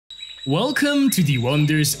Welcome to the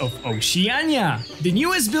Wonders of Oceania! The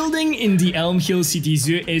newest building in the Elm Hill City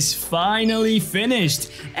Zoo is finally finished,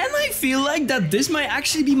 and I feel like that this might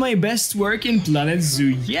actually be my best work in Planet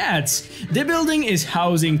Zoo yet. The building is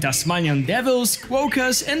housing Tasmanian devils,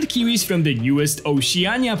 quokkas and kiwis from the newest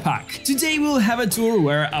Oceania pack. Today we'll have a tour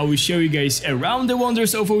where I will show you guys around the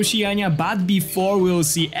Wonders of Oceania, but before we'll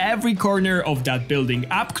see every corner of that building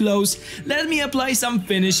up close, let me apply some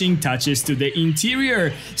finishing touches to the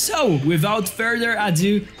interior. So, without further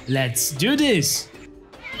ado, let's do this!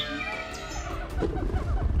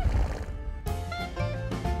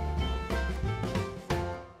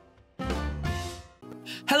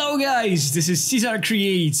 Hello guys, this is Cesar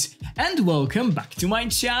Creates, and welcome back to my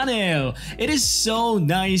channel. It is so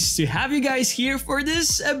nice to have you guys here for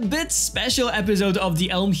this a bit special episode of the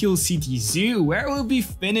Elm Hill City Zoo, where we'll be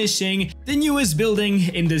finishing the newest building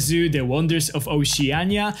in the zoo, the Wonders of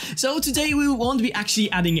Oceania. So today we won't be actually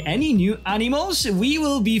adding any new animals. We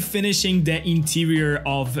will be finishing the interior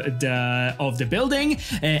of the building,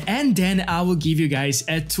 and then I will give you guys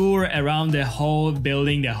a tour around the whole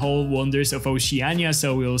building, the whole Wonders of Oceania.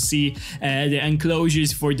 So we'll see the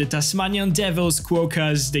enclosures for the Tasmanian devils,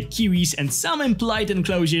 quokkas, the kiwis, and some implied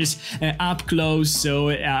enclosures up close, so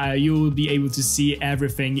you will be able to see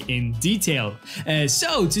everything in detail.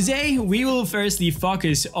 So today we will firstly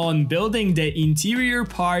focus on building the interior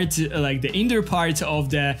part, like the inner part of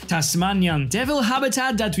the Tasmanian devil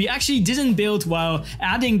habitat that we actually didn't build while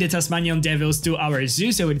adding the Tasmanian devils to our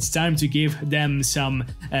zoo, so it's time to give them some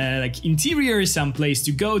like interior, some place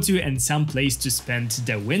to go to and some place to spend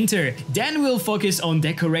the winter. Then we'll focus on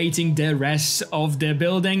decorating the rest of the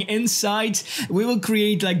building inside. We will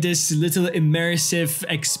create like this little immersive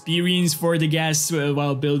experience for the guests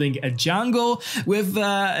while building a jungle with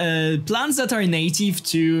plants that are native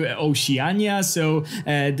to Oceania, so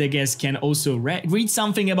the guests can also read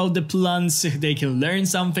something about the plants, they can learn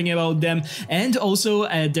something about them, and also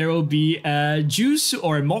there will be a juice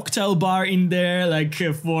or mocktail bar in there, like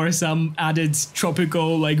for some added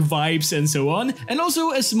tropical like vibes and so on, and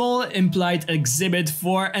also a small implied exhibit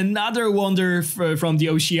for another wonder from the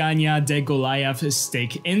Oceania, the Goliath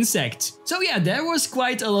stick insect. So yeah, there was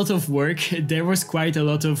quite a lot of work, there was quite a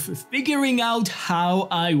lot of figuring out how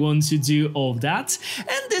I want to do all that,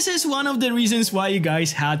 and this is one of the reasons why you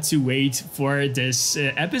guys had to wait for this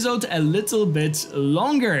episode a little bit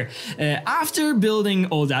longer. After building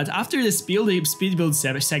all that, after the speed build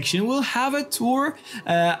section, we'll have a tour.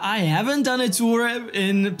 I haven't done a tour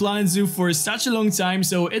in Planet Zoo for such a long time,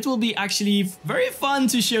 so it will be actually very fun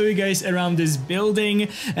to show you guys around this building,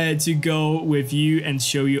 to go with you and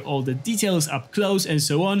show you all the details up close and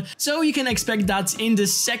so on. So you can expect that in the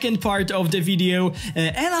second part of the video,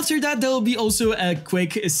 and after that there will be also a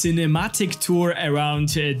quick cinematic tour around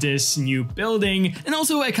this new building, and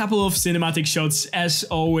also a couple of cinematic shots as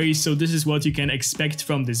always. So this is what you can expect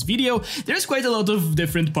from this video. There's quite a lot of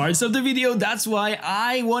different parts of the video, that's why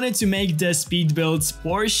I wanted to make the speed build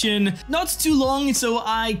portion not too long, so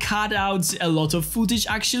I cut out a lot of footage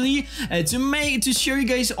actually to show you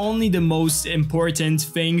guys only the most important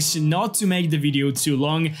things, not to make the video too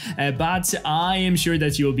long, but I am sure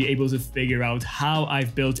that you'll be able to figure out how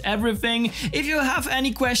I've built everything. If you have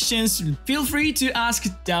any questions, feel free to ask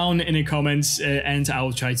down in the comments, and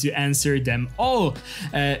I'll try to answer them all.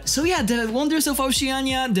 So yeah, the Wonders of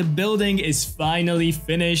Oceania, the building is finally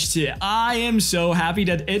finished. I am so happy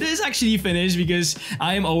that it is actually finished, because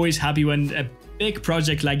I am always happy when a big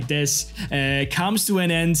project like this comes to an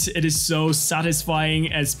end. It is so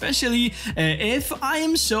satisfying, especially if I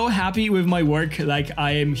am so happy with my work, like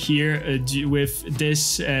I am here with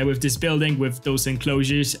this building, with those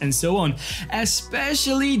enclosures and so on.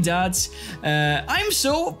 Especially that I'm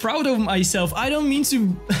so proud of myself. I don't mean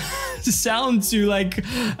to sound too like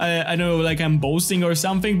I don't know, like I'm boasting or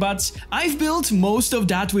something, but I've built most of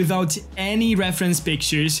that without any reference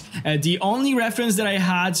pictures. The only reference that I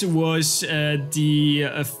had was the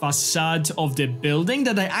facade of the building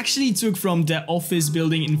that I actually took from the office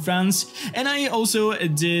building in France, and I also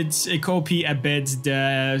did copy a bit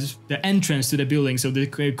the entrance to the building. So the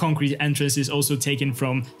concrete entrance is also taken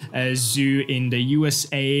from a zoo in the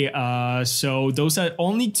USA. So those are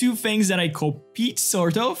only two things that I copied,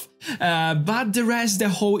 sort of. But the rest, the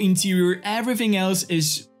whole interior, everything else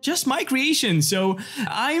is just my creation. So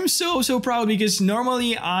I am so proud because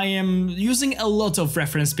normally I am using a lot of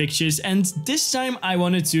reference pictures, and this time I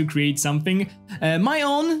wanted to create something my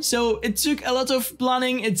own. So it took a lot of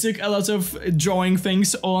planning, it took a lot of drawing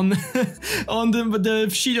things on on the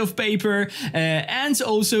sheet of paper, and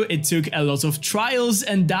also it took a lot of trials,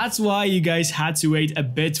 and that's why you guys had to wait a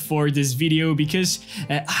bit for this video, because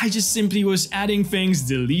I just simply was adding things,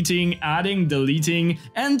 deleting, adding, deleting,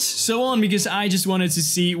 and so on, because I just wanted to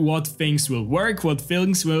see what things will work, what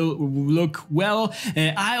things will look well.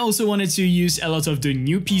 I also wanted to use a lot of the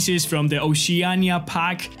new pieces from the Oceania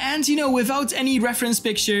pack, and you know, without any reference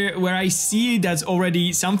picture where I see that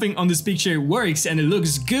already something on this picture works and it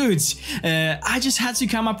looks good, I just had to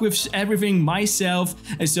come up with everything myself.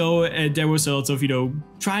 So there was a lot of, you know,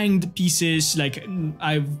 trying the pieces. Like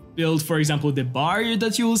I've built, for example, the bar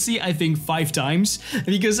that you will see, I think 5 times,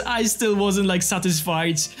 because I still wasn't like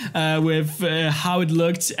satisfied with how it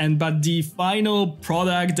looked. But the final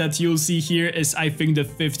product that you'll see here is, I think, the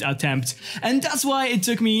 5th attempt, and that's why it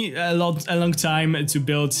took me a long time to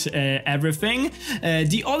build everything.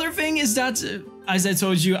 The other thing is that, as I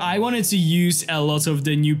told you, I wanted to use a lot of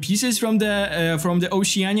the new pieces from the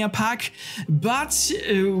Oceania pack, but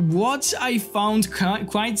what I found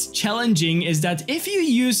quite challenging is that if you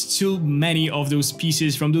use too many of those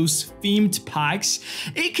pieces from those themed packs,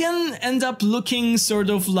 it can end up looking sort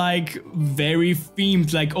of like very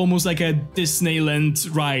themed, like almost like a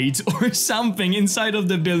Disneyland ride or something inside of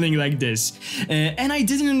the building like this. And I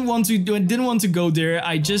didn't want to go there.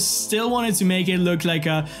 I just still wanted to make it look like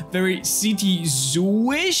a very city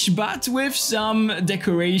zoo-ish, but with some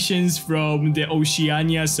decorations from the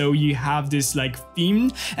Oceania, so you have this like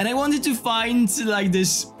theme. And I wanted to find like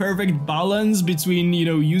this perfect balance between, you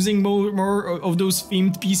know, using more of those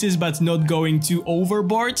themed pieces but not going too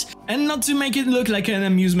overboard, and not to make it look like an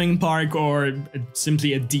amusement park or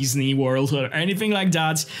simply a Disney World or anything like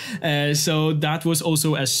that. So that was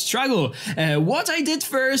also a struggle. What I did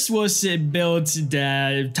first was build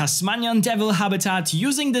the Tasmanian devil habitat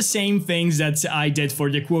using the same things that I did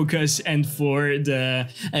for the quokkas and for the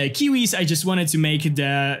kiwis. I just wanted to make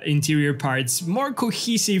the interior parts more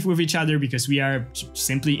cohesive with each other because we are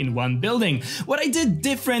simply in one building. What I did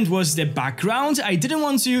different was the background. I didn't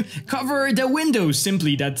want to cover the windows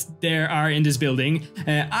simply that there are in this building.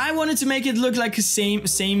 I wanted to make it look like a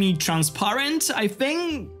semi-transparent. I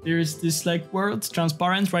think there's this like word,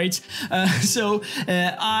 transparent, right? So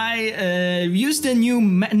I used the new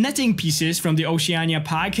netting pieces from the Oceania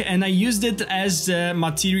pack, and I used it as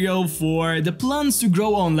material for the plants to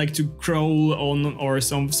grow on, like to crawl on or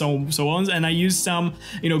so on. And I used some,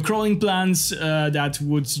 you know, crawling plants that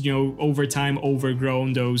would, you know, over time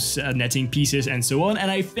overgrown those netting pieces and so on.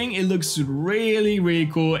 And I think it looks really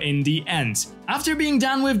cool in the end. After being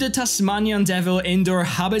done with the Tasmanian devil indoor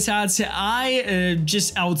habitat, I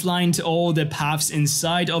just outlined all the paths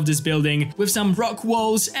inside of this building with some rock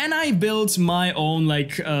walls, and I built my own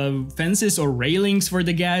like fences or railings for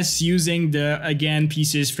the guests using the, again,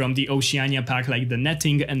 pieces from the Oceania pack, like the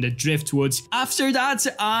netting and the driftwood. After that,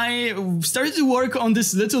 I started to work on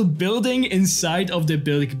this little building inside of the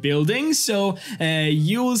big building. So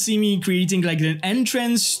you will see me creating like an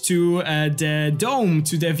entrance to the dome,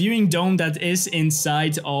 to the viewing dome that is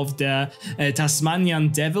inside of the Tasmanian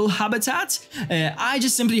devil habitat. I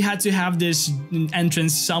just simply had to have this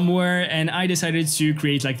entrance somewhere, and I decided to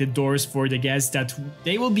create like the doors for the guests that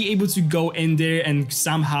they will be able to go in there and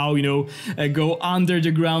somehow, you know, go under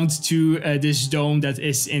the ground to this dome that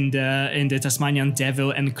is in the Tasmanian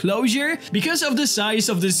devil enclosure. Because of the size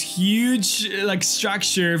of this huge like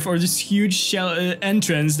structure for this huge shell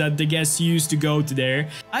entrance that the guests use to go to there,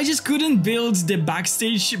 I just couldn't build the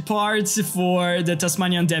backstage part for the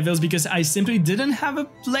Tasmanian devils because I simply didn't have a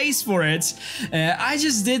place for it. I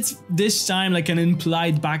just did this time like an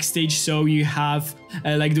implied backstage, so you have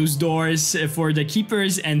like those doors for the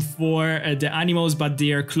keepers and for the animals, but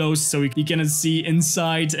they are closed so you cannot see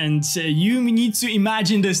inside, and you need to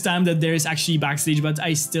imagine this time that there is actually backstage. But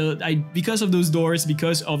because of those doors,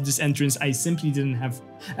 because of this entrance, I simply didn't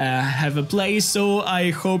have a place. So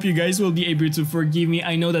I hope you guys will be able to forgive me.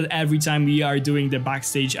 I know that every time we are doing the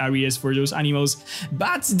backstage areas for those animals,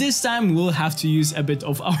 but this time we'll have to use a bit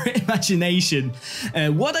of our imagination.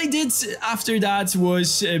 What I did after that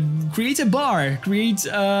was create a bar, create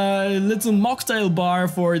a little mocktail bar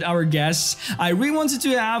for our guests. I really wanted to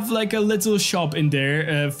have like a little shop in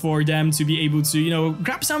there for them to be able to, you know,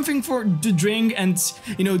 grab something to drink and,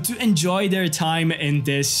 you know, to enjoy their time in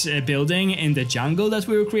this building, in the jungle that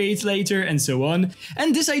we'll create later and so on.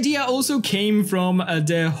 And this idea also came from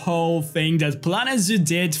the whole thing that Planet Zoo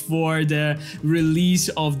did for the release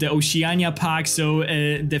of the Oceania pack. So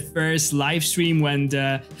the first live stream when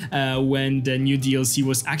the new DLC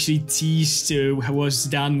was actually teased was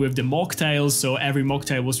done with the mocktails. So every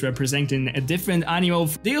mocktail was representing a different animal.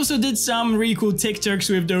 They also did some really cool TikToks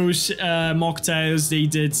with those mocktails. They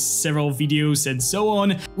did several videos and so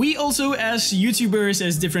on. We also, as YouTubers,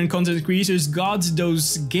 as different content creators, got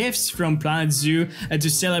those gifts from Planet Zoo to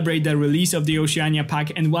celebrate the release of the Oceania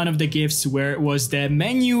pack, and one of the gifts was the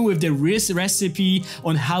menu with the recipe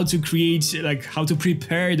on how to create, like how to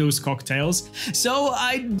prepare those cocktails. So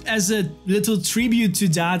as a little tribute to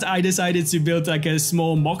that, I decided to build like a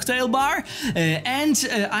small mocktail bar, and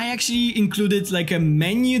I actually included like a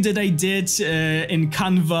menu that I did in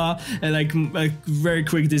Canva, like a very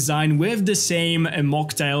quick design with the same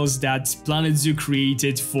mocktails that Planet Zoo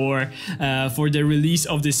created for the release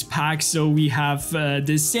of this pack. So we have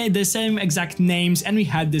the same exact names, and we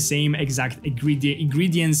had the same exact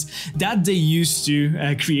ingredients that they used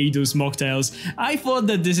to create those mocktails. I thought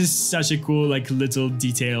that this is such a cool like little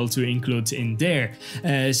detail to include in there.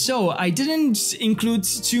 So I didn't include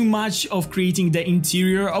too much of creating the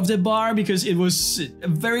interior of the bar because it was a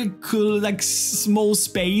very cool like small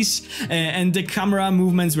space, and the camera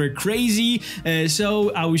movements were crazy.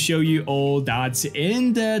 So I will show you all that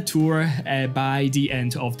in the tour by the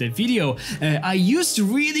end of the video. I used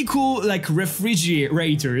really cool like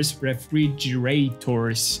refrigerators.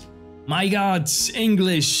 My God,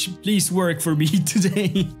 English, please work for me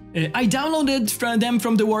today. I downloaded them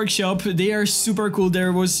from the workshop. They are super cool.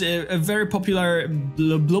 There was a very popular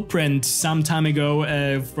blueprint some time ago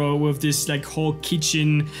with this like whole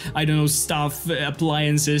kitchen, I don't know, stuff,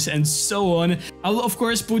 appliances and so on. I'll of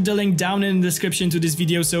course put the link down in the description to this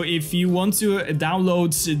video, so if you want to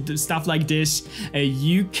download stuff like this,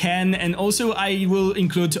 you can. And also I will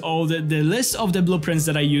include all the list of the blueprints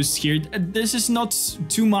that I used here. This is not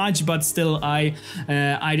too much, but still I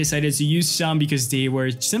decided to use some because they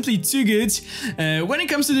were simply too good. When it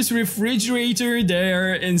comes to this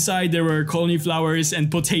refrigerator, inside there were cauliflowers and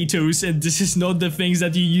potatoes, and this is not the things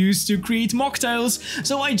that you use to create mocktails,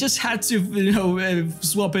 so I just had to, you know,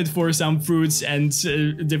 swap it for some fruits and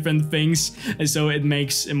different things, so it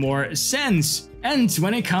makes more sense. And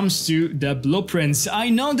when it comes to the blueprints, I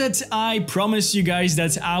know that I promised you guys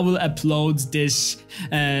that I will upload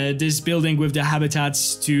this building with the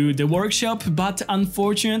habitats to the workshop, but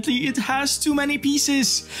unfortunately it has too many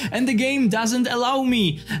pieces and the game doesn't allow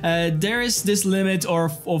me. There is this limit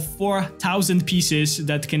of 4,000 pieces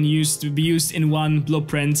that can be used in one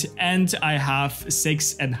blueprint, and I have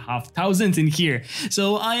 6,500 in here,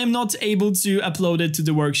 so I am not able to upload it to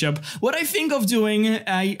the workshop. What I think of doing,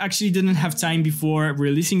 I actually didn't have time before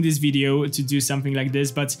releasing this video to do something like this,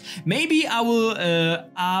 but maybe I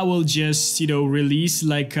will just, you know, release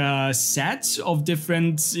like a set of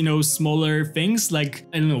different, you know, smaller things, like,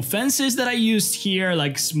 I don't know, fences that I used here,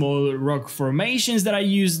 like small rock formations that I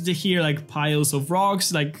used here, like piles of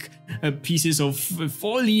rocks, like pieces of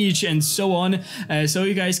foliage and so on, so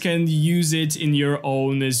you guys can use it in your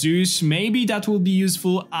own zoos. Maybe that will be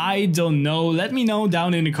useful, I don't know. Let me know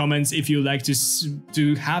down in the comments if you like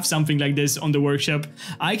to have something like this on the workshop.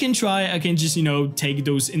 I can try. I can just, you know, take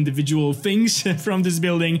those individual things from this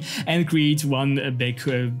building and create one big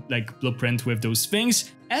like blueprint with those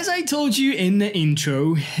things. As I told you in the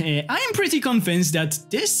intro, I am pretty convinced that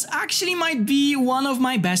this actually might be one of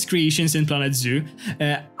my best creations in Planet Zoo.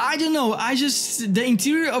 I don't know, the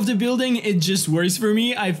interior of the building, it just works for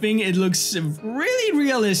me. I think it looks really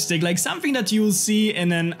realistic, like something that you will see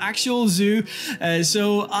in an actual zoo.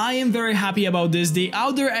 So I am very happy about this. The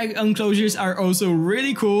outdoor enclosures are also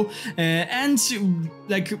really cool, and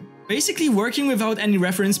like, basically working without any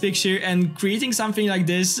reference picture and creating something like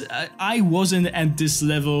this, I wasn't at this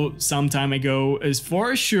level some time ago, is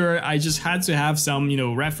for sure. I just had to have some, you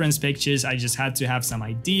know, reference pictures, I just had to have some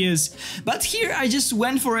ideas, but here I just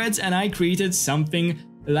went for it and I created something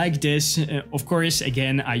like this. Of course,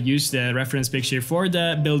 again, I used the reference picture for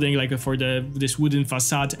the building, like for this wooden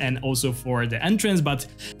facade, and also for the entrance, but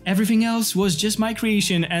everything else was just my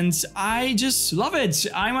creation and I just love it.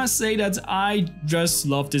 I must say that I just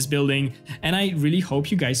love this building and I really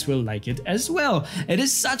hope you guys will like it as well. It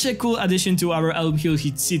is such a cool addition to our Elm Hill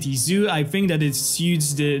City Zoo. I think that it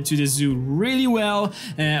suits to the zoo really well.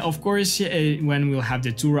 Of course, when we'll have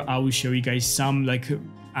the tour, I will show you guys some like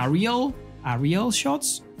aerial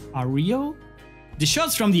shots? The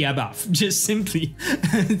shots from the above, just simply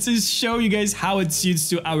to show you guys how it suits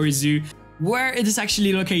to our zoo, where it is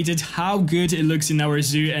actually located, how good it looks in our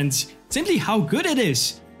zoo, and simply how good it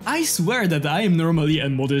is. I swear that I am normally a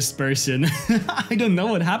modest person. I don't know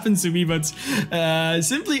what happened to me, but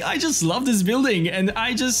simply I just love this building, and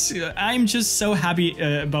I'm just so happy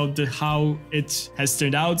about how it has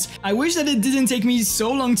turned out. I wish that it didn't take me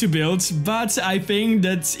so long to build, but I think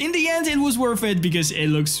that in the end it was worth it because it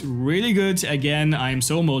looks really good. Again, I'm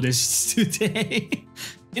so modest today.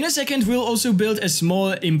 In a second, we'll also build a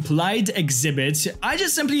small implied exhibit. I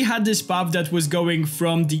just simply had this path that was going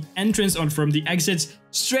from the entrance or from the exit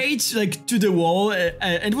straight like to the wall.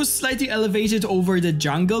 It was slightly elevated over the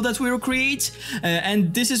jungle that we will create,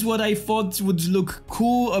 and this is what I thought would look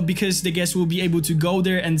cool because the guests will be able to go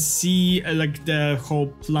there and see like the whole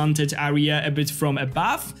planted area a bit from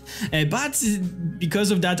above. But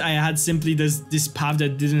because of that, I had simply this path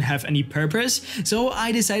that didn't have any purpose, so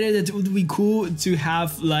I decided that it would be cool to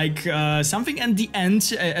have like something at the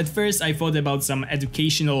end. At first I thought about some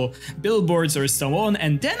educational billboards or so on,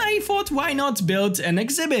 and then I thought, why not build an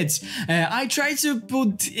exhibit? I tried to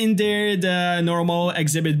put in there the normal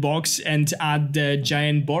exhibit box and add the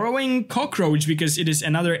giant burrowing cockroach because it is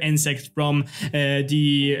another insect from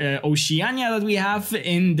the Oceania that we have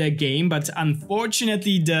in the game, but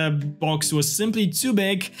unfortunately the box was simply too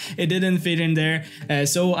big. It didn't fit in there,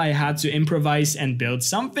 so I had to improvise and build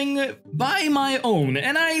something by my own.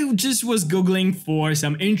 And I just was googling for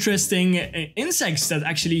some interesting insects that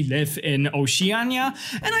actually live in Oceania,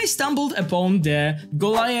 and I stumbled upon the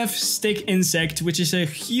Goliath stick insect, which is a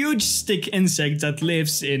huge stick insect that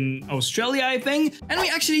lives in Australia, I think. And we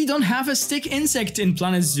actually don't have a stick insect in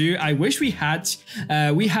Planet Zoo. I wish we had.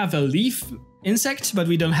 We have a leaf insect, but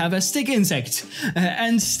we don't have a stick insect.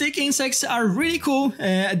 And stick insects are really cool.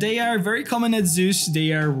 They are very common at zoos.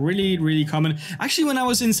 They are really common. Actually, when I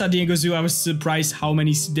was in San Diego Zoo, I was surprised how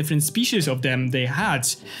many different species of them they had.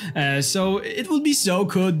 So it would be so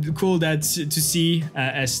cool that to see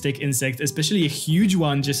a stick insect, especially a huge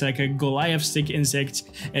one, just like a Goliath stick insect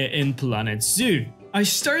in Planet Zoo. I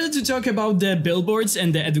started to talk about the billboards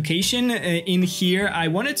and the education in here. I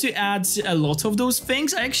wanted to add a lot of those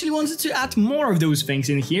things. I actually wanted to add more of those things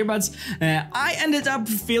in here, but I ended up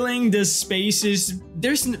filling the spaces.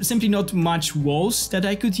 There's simply not much walls that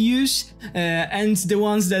I could use, and the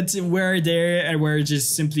ones that were there were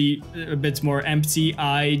just simply a bit more empty.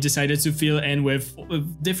 I decided to fill in with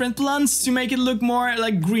different plants to make it look more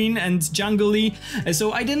like green and jungly.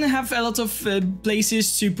 So I didn't have a lot of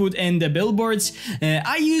places to put in the billboards.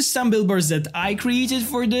 I used some billboards that I created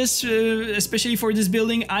for this, especially for this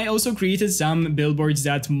building. I also created some billboards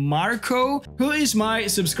that Marco, who is my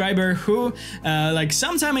subscriber, who like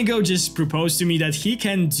some time ago just proposed to me that he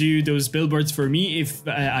can do those billboards for me if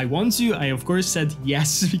I want to. I of course said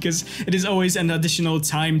yes, because it is always an additional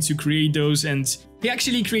time to create those, and he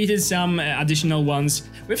actually created some additional ones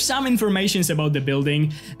with some informations about the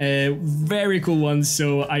building, very cool ones,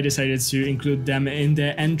 so I decided to include them in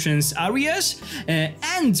the entrance areas.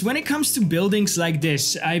 And when it comes to buildings like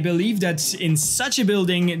this, I believe that in such a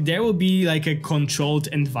building there will be like a controlled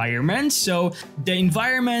environment. So the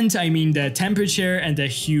environment, I mean the temperature and the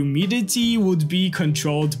humidity, would be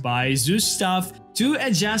controlled by zoo staff to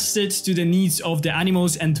adjust it to the needs of the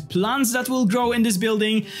animals and plants that will grow in this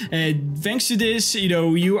building. Thanks to this, you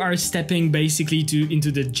know, you are stepping basically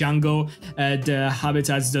into the jungle. The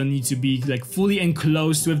habitats don't need to be like fully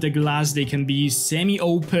enclosed with the glass. They can be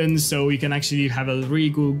semi-open, so you can actually have a really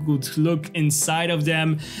good look inside of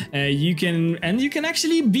them. You can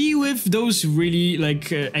actually be with those really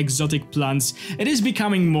like exotic plants. It is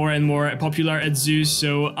becoming more and more popular at zoos,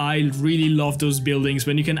 so I really love those buildings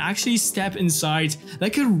when you can actually step inside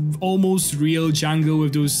like a almost real jungle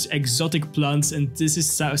with those exotic plants, and this is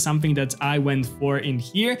something that I went for in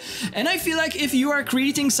here. And I feel like if you are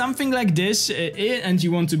creating something like this and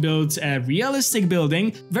you want to build a realistic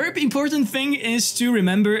building, very important thing is to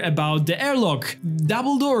remember about the airlock,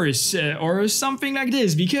 double doors or something like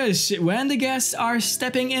this, because when the guests are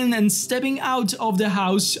stepping in and stepping out of the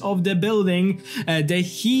house, of the building, the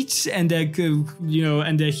heat and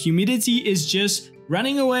the humidity is just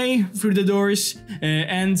running away through the doors,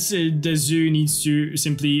 and the zoo needs to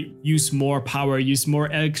simply use more power, use more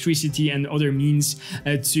electricity and other means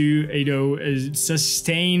to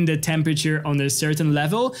sustain the temperature on a certain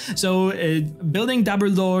level. So building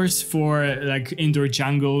double doors for like indoor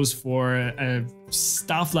jungles, for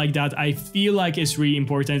stuff like that, I feel like it's really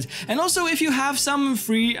important. And also if you have some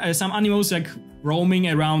some animals like roaming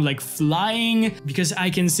around, like flying, because I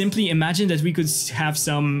can simply imagine that we could have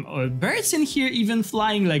some birds in here even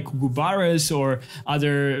flying, like gubaras or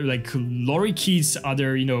other like lorikeets,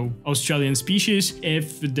 other, you know, Australian species.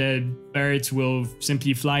 If the bird will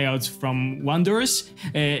simply fly out from one doors,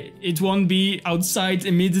 it won't be outside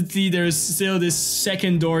immediately. There's still this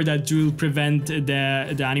second door that will prevent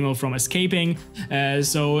the animal from escaping.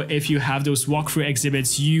 So if you have those walkthrough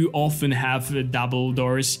exhibits, you often have double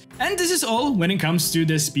doors. And this is all when it comes to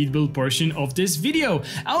the speed build portion of this video.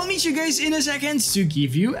 I'll meet you guys in a second to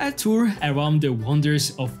give you a tour around the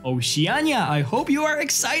Wonders of Oceania. I hope you are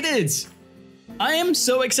excited! I am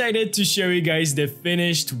so excited to show you guys the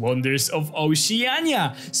finished Wonders of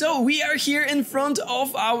Oceania. So we are here in front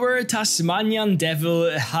of our Tasmanian devil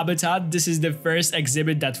habitat. This is the first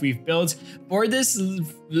exhibit that we've built for this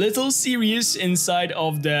little series inside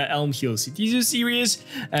of the Elm Hill City Zoo series.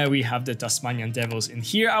 We have the Tasmanian devils in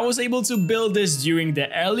here. I was able to build this during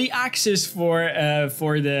the early access for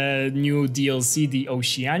the new DLC, the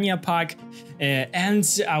Oceania pack. And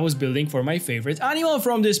I was building for my favorite animal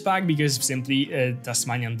from this pack because simply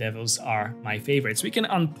Tasmanian devils are my favorites. We can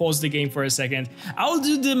unpause the game for a second. I'll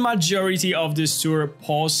do the majority of this tour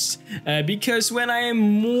paused because when I am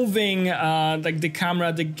moving like the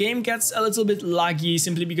camera, the game gets a little bit laggy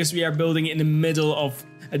simply because we are building in the middle of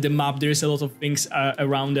the map. There's a lot of things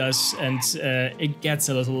around us and it gets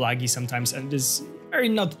a little laggy sometimes, and it's very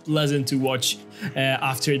not pleasant to watch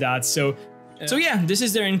after that. So yeah, this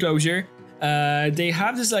is their enclosure. They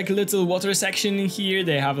have this like little water section in here.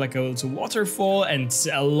 They have like a little waterfall and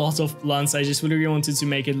a lot of plants. I just really wanted to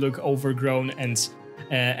make it look overgrown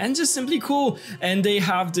and just simply cool. And they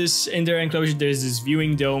have this in their enclosure. There's this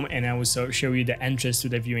viewing dome, and I will show you the entrance to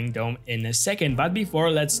the viewing dome in a second. But before,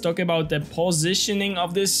 let's talk about the positioning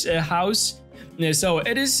of this house. So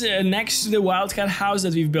it is next to the wildcat house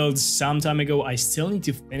that we've built some time ago. I still need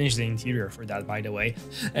to finish the interior for that, by the way,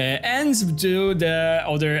 and do the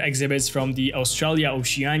other exhibits from the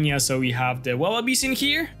Oceania. So we have the wallabies in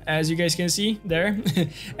here, as you guys can see there,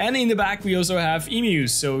 and in the back we also have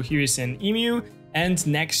emus. So here's an emu, and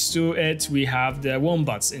next to it we have the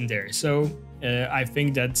wombats in there. So I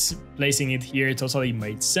think that placing it here totally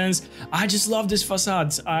made sense. I just love this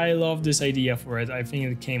facade. I love this idea for it. I think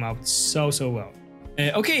it came out so well.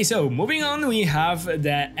 Okay, so moving on, we have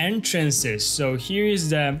the entrances. So here is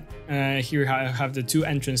the here I have the two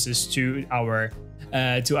entrances to our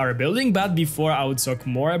building. But before I would talk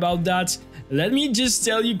more about that, let me just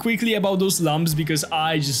tell you quickly about those lamps because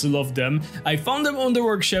I just love them. I found them on the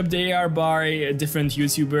workshop. They are by a different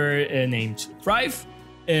YouTuber named Thrive.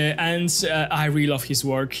 And I really love his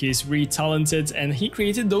work. He's really talented and he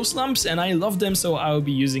created those lamps and I love them, so I'll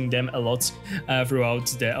be using them a lot throughout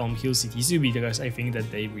the Elm Hill City Zoo because I think that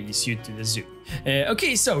they really suit to the zoo.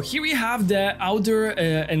 Okay, so here we have the outdoor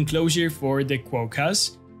enclosure for the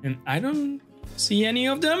quokkas, and I don't see any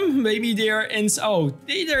of them. Maybe they are in... Oh,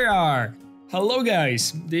 there are! Hello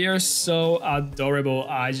guys, they are so adorable.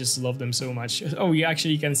 I just love them so much. Oh, we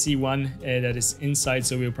actually can see one that is inside,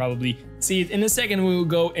 so we'll probably see it in a second. We'll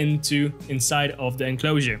go inside of the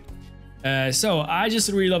enclosure. So I just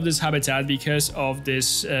really love this habitat because of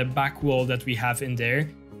this back wall that we have in there.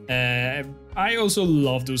 I also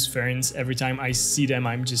love those ferns. Every time I see them,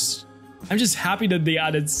 I'm just happy that they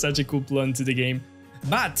added such a cool plant to the game.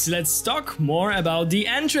 But let's talk more about the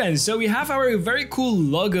entrance. So we have our very cool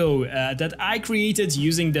logo that I created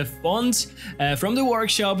using the font from the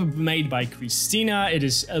workshop made by Christina. It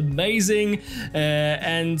is amazing.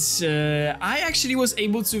 And I actually was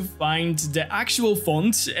able to find the actual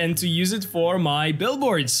font and to use it for my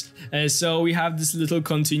billboards. So we have this little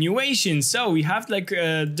continuation. So we have like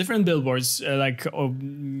different billboards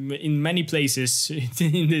in many places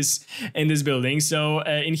in this building. So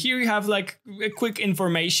in here we have like a quick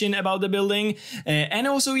information about the building, and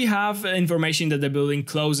also we have information that the building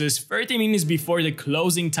closes 30 minutes before the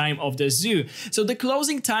closing time of the zoo. So the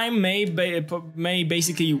closing time may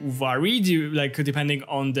basically vary depending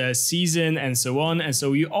on the season and so on, and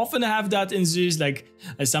so you often have that in zoos, like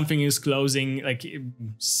something is closing like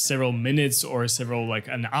several minutes or several like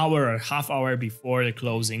an hour or half hour before the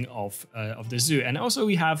closing of the zoo. And also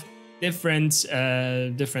we have different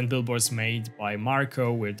billboards made by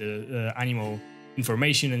Marco with the animal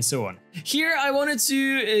information and so on. Here I wanted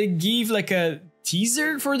to give like a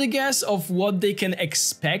teaser for the guests of what they can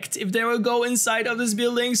expect if they will go inside of this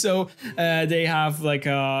building. So they have like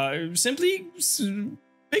simply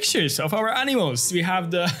pictures of our animals. We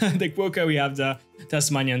have the quokka, we have the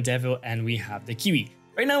Tasmanian devil, and we have the kiwi.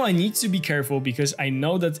 Right now I need to be careful because I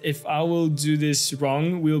know that if I will do this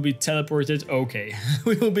wrong, we'll be teleported. Okay,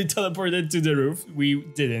 we will be teleported to the roof. We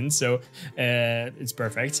didn't, so it's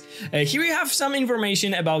perfect. Here we have some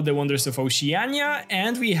information about the Wonders of Oceania,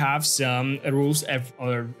 and we have some rules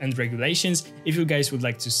and regulations. If you guys would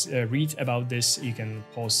like to read about this, you can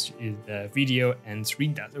pause the video and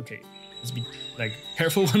read that. Okay. Let's be like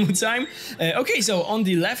careful one more time. Okay, so on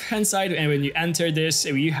the left hand side, and when you enter this,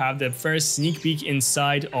 we have the first sneak peek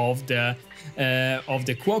inside of the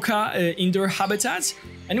quokka indoor habitat,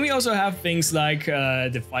 and we also have things like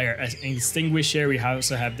the fire extinguisher. We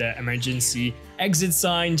also have the emergency exit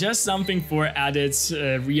sign, just something for added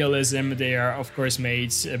realism. They are of course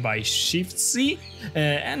made by Shift C,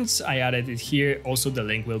 and I added it here. Also, the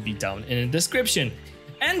link will be down in the description.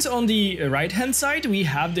 And on the right hand side, we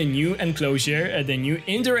have the new enclosure, the new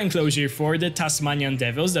indoor enclosure for the Tasmanian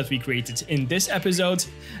devils that we created in this episode.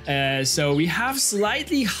 So we have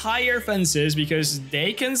slightly higher fences because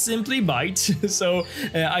they can simply bite. So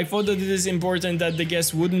I thought that it is important that the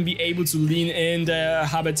guests wouldn't be able to lean in the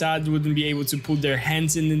habitat, wouldn't be able to put their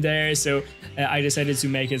hands in there. So I decided to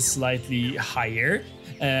make it slightly higher.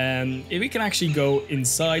 If we can actually go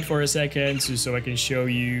inside for a second, so I can show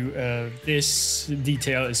you this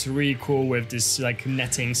detail is really cool with this like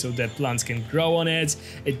netting so that plants can grow on it.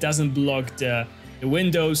 It doesn't block the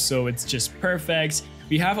windows, so it's just perfect.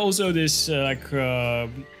 We have also this cool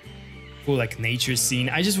like nature scene.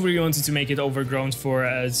 I just really wanted to make it overgrown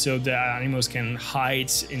for so the animals can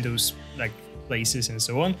hide in those like places and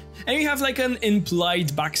so on. And we have like an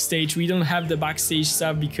implied backstage. We don't have the backstage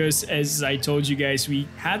stuff because, as I told you guys, we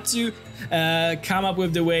had to come up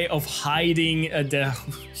with the way of hiding the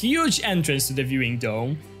huge entrance to the viewing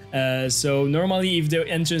dome. So normally if the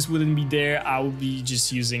entrance wouldn't be there, I would be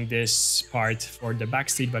just using this part for the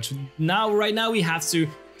backstage, but right now we have to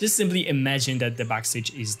just simply imagine that the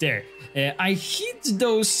backstage is there. I hid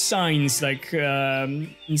those signs like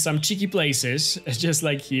in some cheeky places, just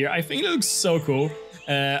like here. I think it looks so cool.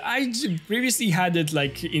 I previously had it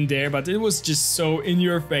like in there, but it was just so in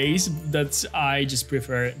your face that I just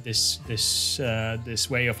prefer this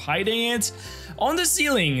way of hiding it. On the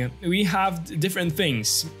ceiling, we have different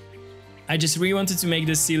things. I just really wanted to make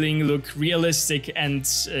the ceiling look realistic and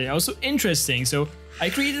also interesting. So I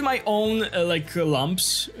created my own like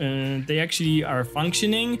lamps. They actually are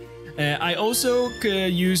functioning. I also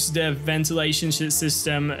use the ventilation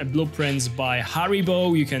system blueprints by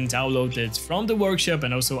Haribo. You can download it from the workshop,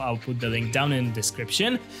 and also I'll put the link down in the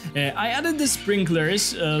description. I added the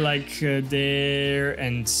sprinklers there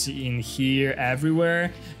and in here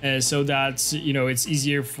everywhere, so that it's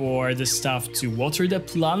easier for the staff to water the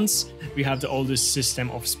plants. We have the oldest system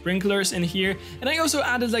of sprinklers in here, and I also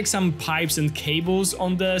added like some pipes and cables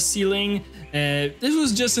on the ceiling. This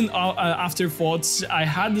was just an afterthought. I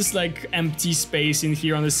had this like empty space in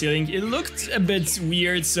here on the ceiling. It looked a bit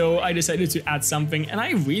weird, so I decided to add something, and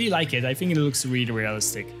I really like it. I think it looks really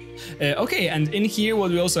realistic. Okay, and in here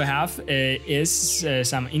what we also have is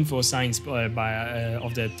some info signs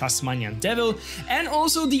of the Tasmanian devil, and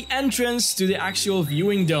also the entrance to the actual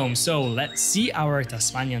viewing dome. So let's see our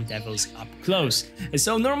Tasmanian devils up close.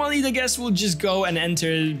 So normally the guests will just go and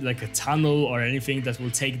enter like a tunnel or anything that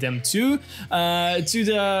will take them to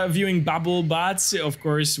the viewing bubble, but of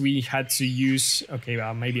course we had to use, okay,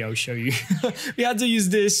 well maybe I'll show you. We had to use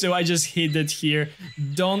this, so I just hid it here.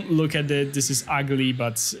 Don't look at it, this is ugly,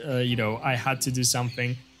 but I had to do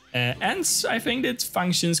something, and I think it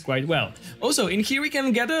functions quite well. Also, in here we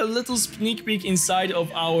can get a little sneak peek inside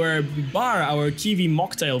of our bar, our Kiwi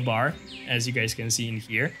Mocktail Bar, as you guys can see in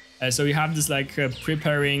here. So we have this like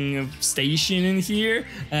preparing station in here.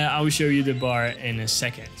 I will show you the bar in a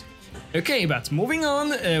second. Okay, but moving on,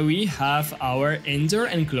 we have our indoor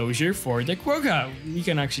enclosure for the quokka. We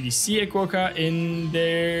can actually see a quokka in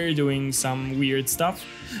there doing some weird stuff.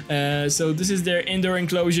 So this is their indoor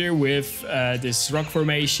enclosure with this rock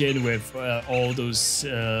formation with all those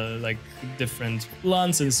like different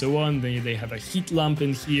plants and so on. They have a heat lamp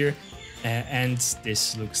in here, and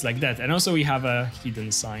this looks like that. And also we have a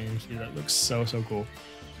hidden sign in here that looks so cool.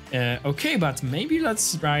 Okay, but maybe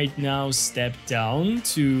let's right now step down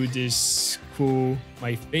to this cool,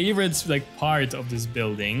 my favorite like part of this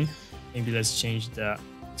building. Maybe let's change the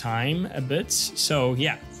time a bit. So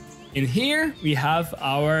yeah, in here we have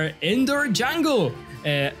our indoor jungle.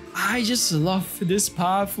 I just love this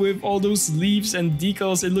path with all those leaves and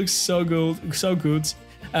decals. It looks so good.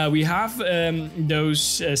 We have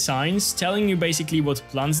those signs telling you basically what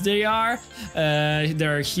plants they are.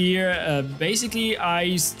 They're here. Basically,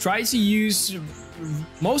 I try to use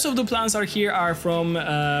most of the plants are from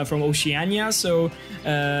Oceania, so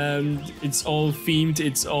it's all themed,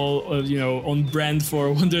 it's all you know, on brand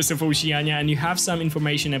for Wonders of Oceania, and you have some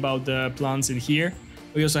information about the plants in here.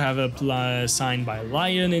 We also have a sign by a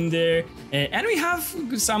lion in there, and we have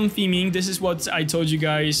some theming. This is what I told you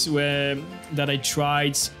guys that I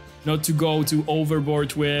tried not to go too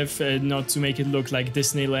overboard with, not to make it look like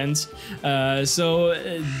Disneyland. So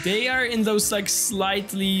they are in those like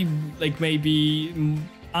slightly like maybe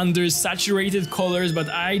undersaturated colors, but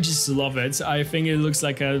I just love it. I think it looks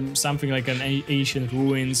like something like an ancient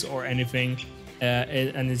ruins or anything.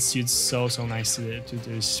 And it suits so nice to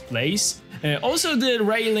this place. Also, the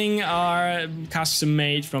railing are custom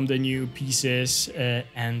made from the new pieces.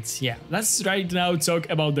 And yeah, let's right now talk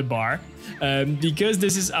about the bar, because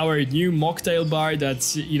this is our new mocktail bar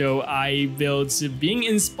that, you know, I built being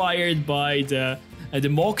inspired by the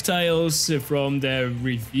mocktails from the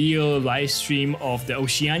reveal live stream of the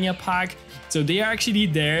Oceania pack. So they are actually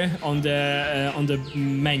there on the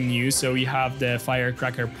menu. So we have the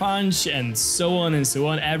firecracker punch and so on and so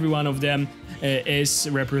on. Every one of them is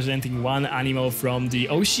representing one animal from the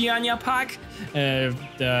Oceania pack.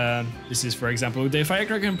 This is, for example, the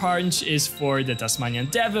firecracker punch is for the Tasmanian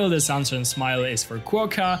devil, the sunshine smile is for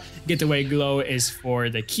quokka, getaway glow is for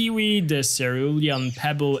the kiwi, the cerulean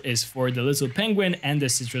pebble is for the little penguin, and the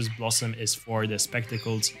citrus blossom is for the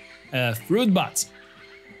spectacled fruit bat.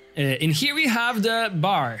 In here we have the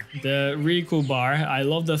bar, the really cool bar. I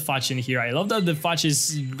love the fudge in here. I love that the fudge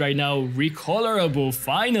is right now recolorable,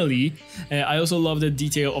 finally. I also love the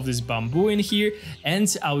detail of this bamboo in here,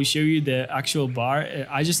 and I will show you the actual bar.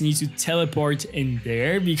 I just need to teleport in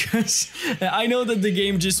there because I know that the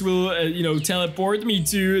game just will, you know, teleport me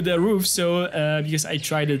to the roof. So because I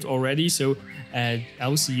tried it already, so I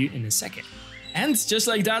will see you in a second. And just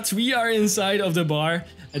like that, we are inside of the bar.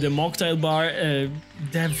 The mocktail bar.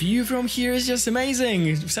 The view from here is just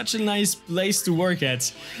amazing. Such a nice place to work at.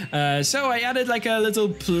 So I added like a little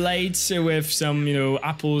plate with some, you know,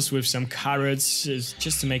 apples with some carrots,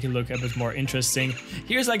 just to make it look a bit more interesting.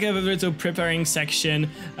 Here's like a little preparing section.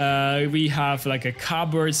 We have like a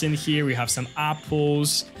cupboards in here. We have some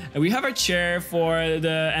apples. We have a chair for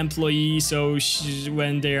the employee, so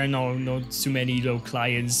when there are not too many low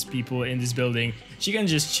clients, people in this building, she can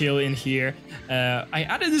just chill in here. I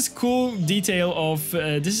added this cool detail of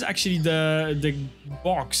this is actually the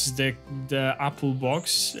box, the apple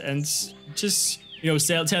box, and just, you know,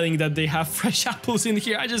 telling that they have fresh apples in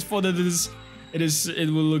here. I just thought that it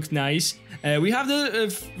will look nice. We have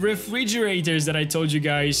the refrigerators that I told you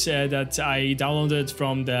guys that I downloaded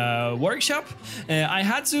from the workshop. I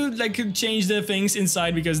had to like change the things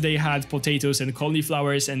inside because they had potatoes and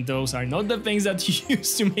cauliflowers, and those are not the things that you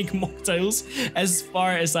use to make mocktails as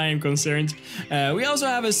far as I am concerned. We also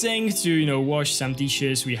have a sink to, you know, wash some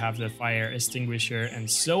dishes. We have the fire extinguisher and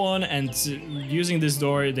so on, and using this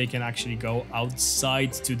door they can actually go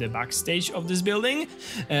outside to the backstage of this building.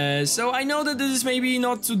 So I know that this is maybe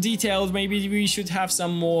not too detailed, maybe we should have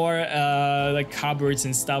some more like cupboards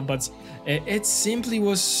and stuff, but it simply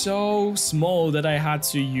was so small that I had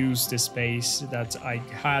to use the space that I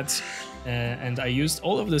had, and I used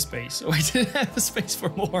all of the space, so I didn't have the space for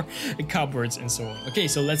more cupboards and so on. Okay,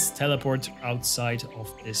 so let's teleport outside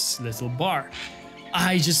of this little bar.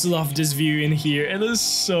 I just love this view in here. It is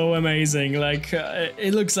so amazing. Like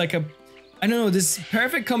it looks like a, I don't know, this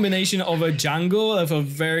perfect combination of a jungle, of a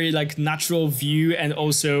very like natural view, and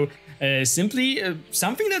also simply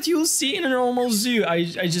something that you'll see in a normal zoo. I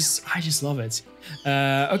just love it.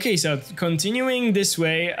 Okay, so continuing this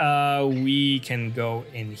way, we can go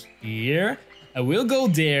in here. We'll go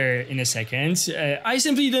there in a second. I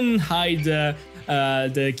simply didn't hide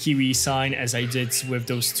the kiwi sign as I did with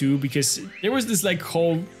those two, because there was this like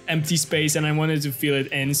whole empty space and I wanted to fill it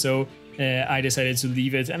in, so I decided to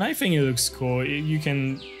leave it, and I think it looks cool. You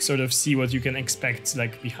can sort of see what you can expect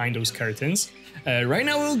like behind those curtains. Right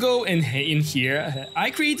now we'll go in here. I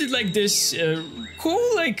created like this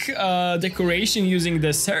cool like decoration using the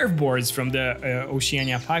surfboards from the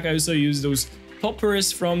Oceania pack. I also used those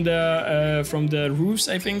toppers from the roofs,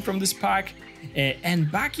 I think, from this pack.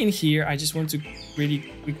 And back in here, I just want to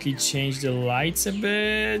really quickly change the lights a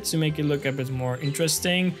bit to make it look a bit more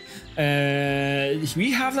interesting.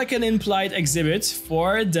 We have like an implied exhibit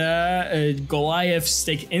for the Goliath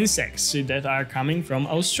stick insects that are coming from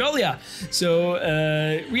Australia. So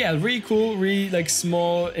yeah, really cool, really like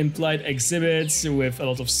small implied exhibits with a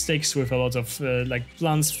lot of sticks, with a lot of like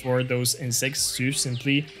plants for those insects to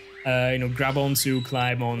simply grab onto,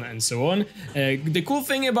 climb on, and so on. The cool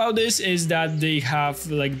thing about this is that they have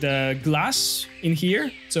like the glass in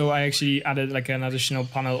here. So I actually added like an additional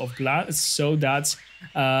panel of glass so that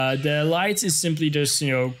the light is simply just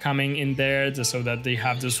coming in there so that they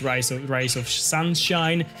have this rays of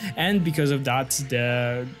sunshine, and because of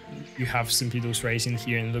that you have simply those rays in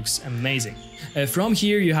here and it looks amazing. From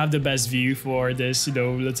here you have the best view for this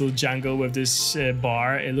little jungle with this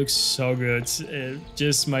bar. It looks so good.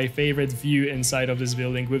 Just my favorite view inside of this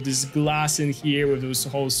building with this glass in here, with this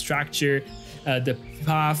whole structure, the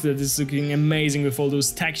path that is looking amazing with all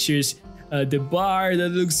those textures. The bar that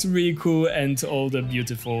looks really cool, and all the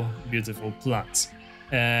beautiful plants.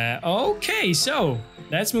 Okay, so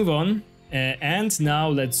let's move on. And now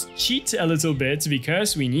let's cheat a little bit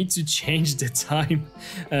because we need to change the time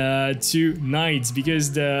to night,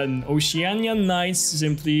 because the Oceania nights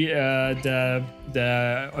simply the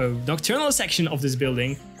nocturnal section of this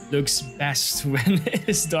building looks best when it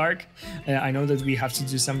is dark. I know that we have to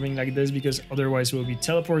do something like this because otherwise we'll be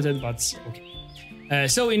teleported, but okay.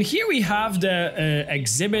 So in here we have the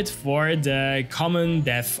exhibit for the common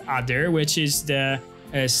deaf adder, which is the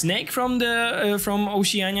snake from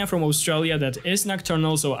Oceania, from Australia, that is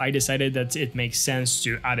nocturnal. So I decided that it makes sense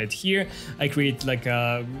to add it here. I create like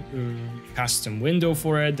a custom window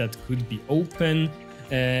for it that could be open.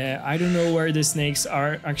 I don't know where the snakes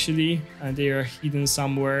are actually. They are hidden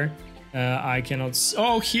somewhere. I cannot.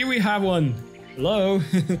 Oh, here we have one. Hello.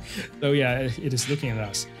 So yeah, it is looking at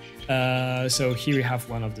us. So here we have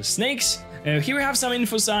one of the snakes. Here we have some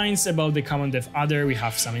info signs about the common deaf adder. We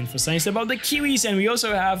have some info signs about the kiwis, and we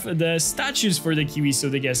also have the statues for the kiwis, so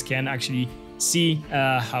the guests can actually see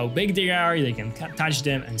how big they are, they can touch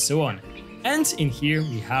them, and so on. And in here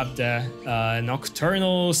we have the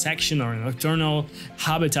nocturnal section or nocturnal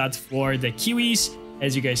habitat for the kiwis.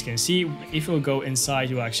 As you guys can see, if we'll go inside,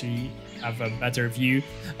 you'll actually have a better view.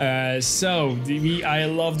 I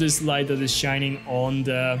love this light that is shining on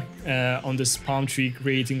this palm tree,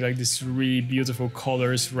 creating like this really beautiful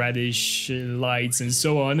colors, reddish lights, and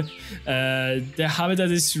so on. The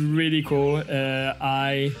habitat is really cool.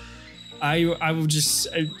 I will just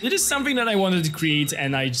it is something that I wanted to create,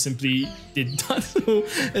 and I simply did not.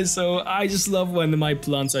 So I just love when my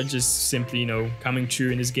plants are just simply coming true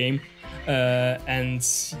in this game. And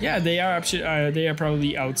yeah, they are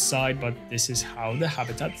probably outside, but this is how the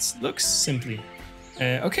habitat looks simply.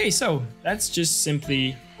 Okay, so let's just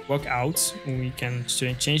simply walk out. We can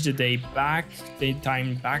change the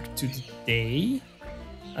daytime back to the day.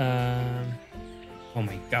 Oh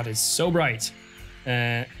my god, it's so bright.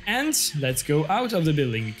 And let's go out of the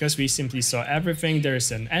building because we simply saw everything.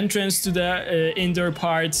 There's an entrance to the indoor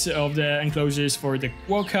part of the enclosures for the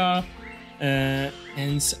quokka.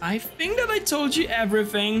 And I think that I told you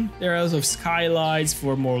everything. There are lots of skylights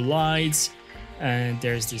for more lights, and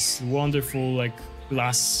there's this wonderful like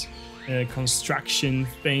glass construction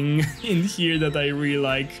thing in here that I really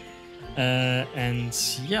like. And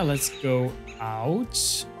yeah, let's go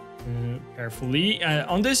out carefully.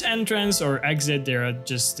 On this entrance or exit, there are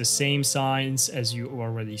just the same signs as you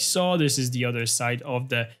already saw. This is the other side of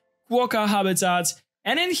the quokka habitat.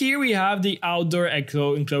 And in here we have the outdoor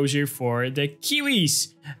enclosure for the kiwis.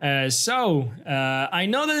 I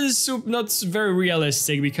know that it's not very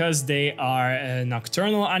realistic because they are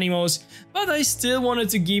nocturnal animals, but I still wanted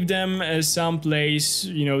to give them some place,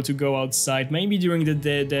 to go outside, maybe during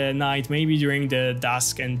the night, maybe during the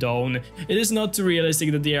dusk and dawn. It is not too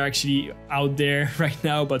realistic that they are actually out there right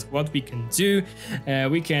now, but what we can do,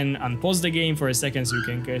 we can unpause the game for a second so you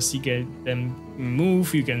can see them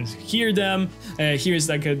move, you can hear them. Here's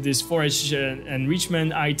like this forage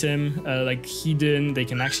enrichment item, like hidden. They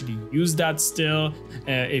can actually use that still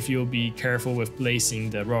if you'll be careful with placing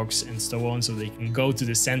the rocks and so on, so they can go to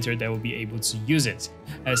the center, they will be able to use it.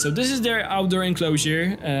 So this is their outdoor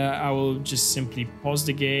enclosure. I will just simply pause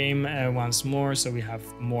the game once more so we have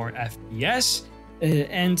more FPS,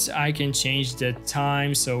 and I can change the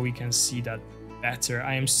time so we can see that better.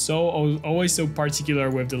 I am always so particular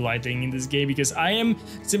with the lighting in this game because I am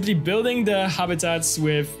simply building the habitats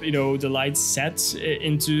with the lights set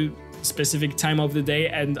into specific time of the day,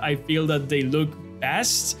 and I feel that they look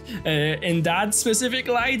best in that specific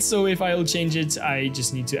light. So if I'll change it, I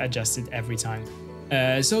just need to adjust it every time.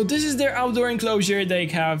 So this is their outdoor enclosure. They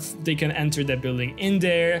can enter the building in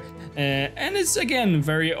there, and it's again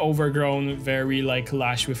very overgrown, very like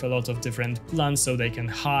lush with a lot of different plants, so they can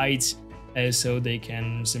hide. So they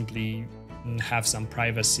can simply have some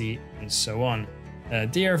privacy and so on.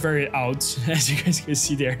 They are very out, as you guys can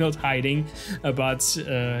see, they're not hiding, but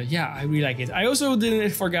yeah, I really like it. I also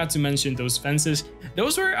didn't forget to mention those fences.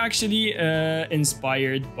 Those were actually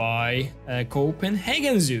inspired by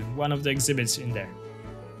Copenhagen Zoo, one of the exhibits in there.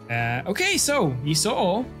 Okay, so we saw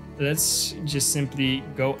all. Let's just simply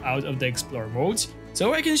go out of the explore mode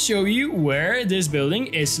so I can show you where this building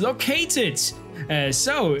is located.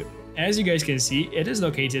 So as you guys can see, it is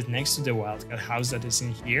located next to the wildcat house that is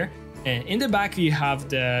in here. In the back we have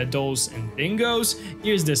the dolls and dingoes.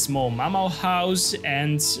 Here's the small mammal house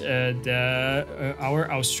and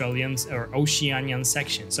our Australian or Oceanian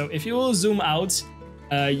section. So if you will zoom out,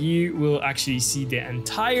 you will actually see the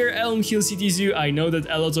entire Elm Hill City Zoo. I know that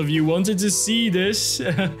a lot of you wanted to see this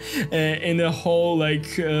in a whole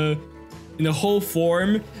in a whole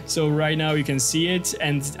form. So right now you can see it,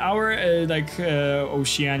 and our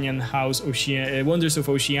Oceanian house, Wonders of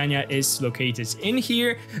Oceania, is located in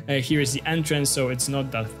here. Here is the entrance, so it's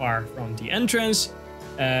not that far from the entrance.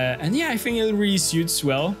 And yeah, I think it really suits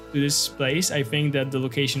well to this place. I think that the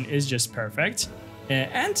location is just perfect.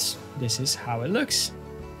 And this is how it looks.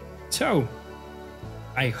 So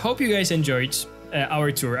I hope you guys enjoyed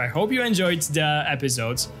our tour. I hope you enjoyed the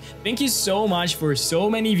episodes. Thank you so much for so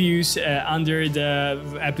many views under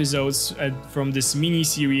the episodes from this mini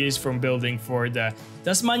series from building for the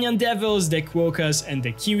Tasmanian devils, the quokkas and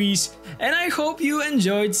the kiwis, and I hope you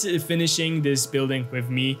enjoyed finishing this building with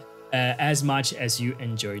me as much as you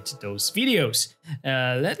enjoyed those videos.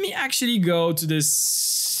 Let me actually go to this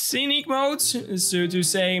scenic mode so to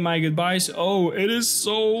say my goodbyes. Oh, it is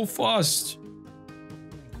so fast.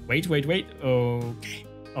 Wait. Okay.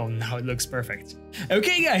 Oh, now it looks perfect.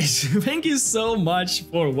 Okay guys, thank you so much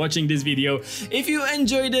for watching this video. If you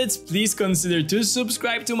enjoyed it, please consider to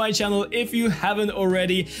subscribe to my channel if you haven't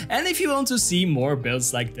already, and if you want to see more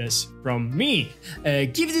builds like this from me.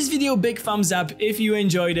 Give this video a big thumbs up if you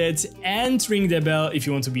enjoyed it, and ring the bell if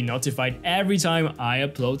you want to be notified every time I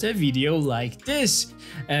upload a video like this.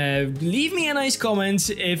 Leave me a nice comment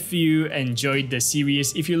if you enjoyed the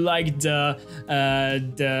series, if you liked the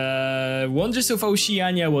Wonders of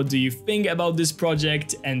Oceania, what do you think about this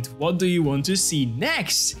project, and what do you want to see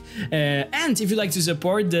next? And if you'd like to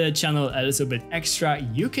support the channel a little bit extra,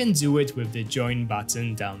 you can do it with the join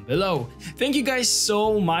button down below. Thank you guys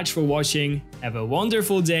so much for watching, have a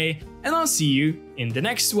wonderful day, and I'll see you in the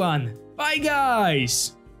next one. Bye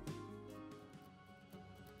guys!